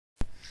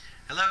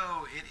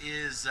Hello, it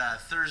is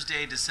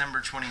Thursday, December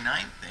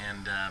 29th,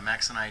 and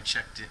Max and I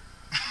checked it.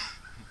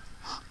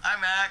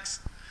 Hi, Max.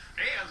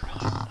 Hey, how's it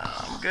going?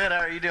 I'm good. How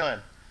are you doing?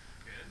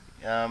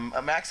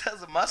 Good. Max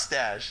has a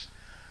mustache.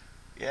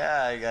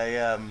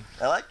 Yeah,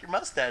 I like your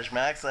mustache,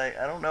 Max. I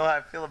don't know how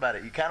I feel about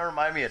it. You kind of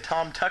remind me of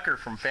Tom Tucker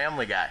from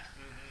Family Guy.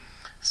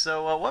 Mm-hmm.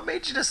 So, what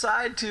made you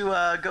decide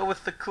to go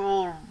with the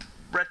cool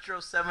retro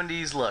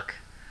 70s look?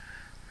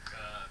 The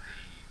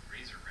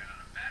razor ran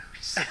out of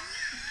batteries.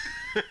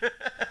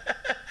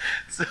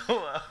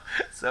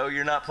 So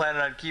you're not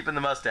planning on keeping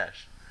the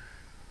mustache?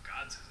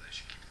 God says I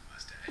should keep the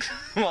mustache.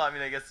 Well, I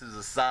mean, I guess there's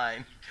a sign.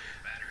 You killed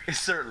the batteries.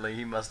 Certainly,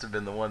 he must have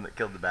been the one that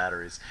killed the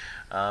batteries.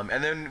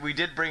 And then we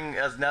did bring,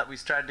 we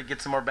tried to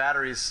get some more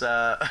batteries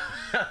on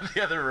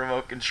the other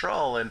remote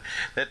control, and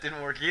that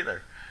didn't work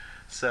either.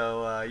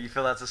 So you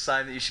feel that's a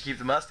sign that you should keep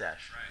the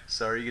mustache? Right.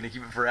 So are you going to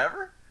keep it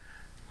forever?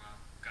 Well,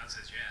 God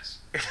says yes.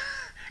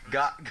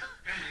 God.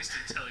 At least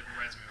until he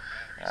provides me with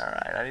batteries. All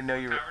right, I didn't know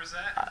you were. What power is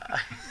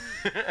that?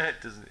 It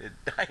doesn't.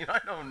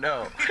 I don't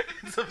know.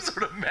 It's some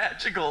sort of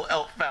magical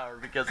elf power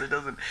because it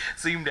doesn't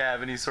seem to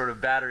have any sort of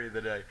battery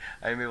that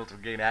I am able to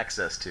gain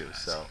access to.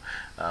 So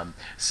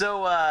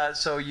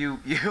you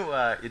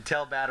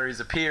tell batteries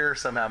appear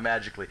somehow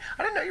magically.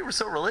 I didn't know you were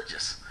so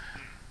religious.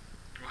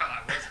 Well,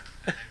 I wasn't.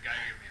 And then God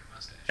gave me a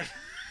mustache.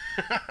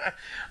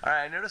 All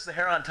right, I noticed the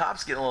hair on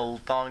top's getting a little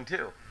thong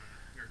too.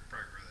 You're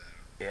probably grow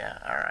that out.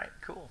 Yeah. All right.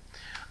 Cool.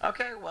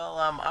 Okay. Well,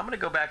 I'm gonna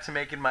go back to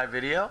making my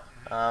video.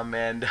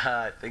 And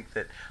I think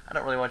that I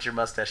don't really want your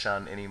mustache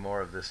on any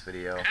more of this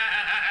video.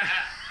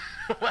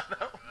 Well,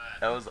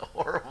 that was a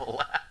horrible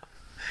laugh.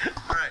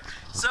 All right,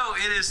 so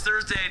it is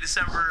Thursday,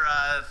 December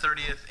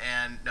 30th,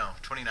 and no,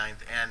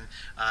 29th, and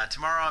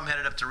tomorrow I'm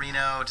headed up to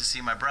Reno to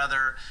see my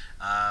brother.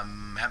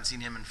 Haven't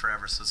seen him in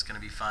forever, so it's going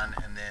to be fun.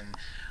 And then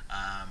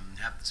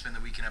have to spend the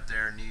weekend up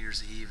there. New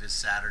Year's Eve is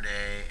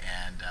Saturday,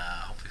 and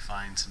hopefully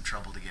find some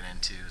trouble to get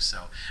into.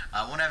 So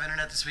I won't have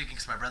internet this weekend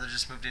because my brother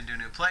just moved into a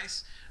new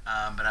place.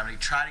 But I'm going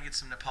to try to get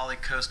some Napali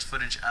Coast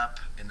footage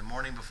up in the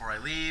morning before I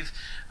leave.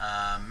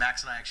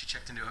 Max and I actually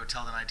checked into a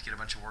hotel tonight to get a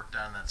bunch of work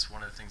done. That's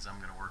one of the things I'm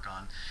going to work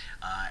on.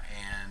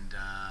 And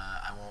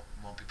I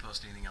won't be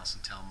posting anything else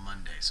until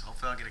Monday. So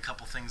hopefully I'll get a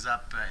couple things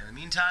up in the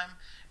meantime.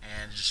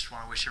 And just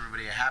want to wish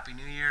everybody a happy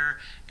new year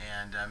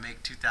and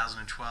make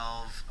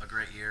 2012 a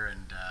great year.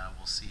 And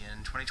we'll see you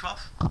in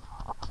 2012.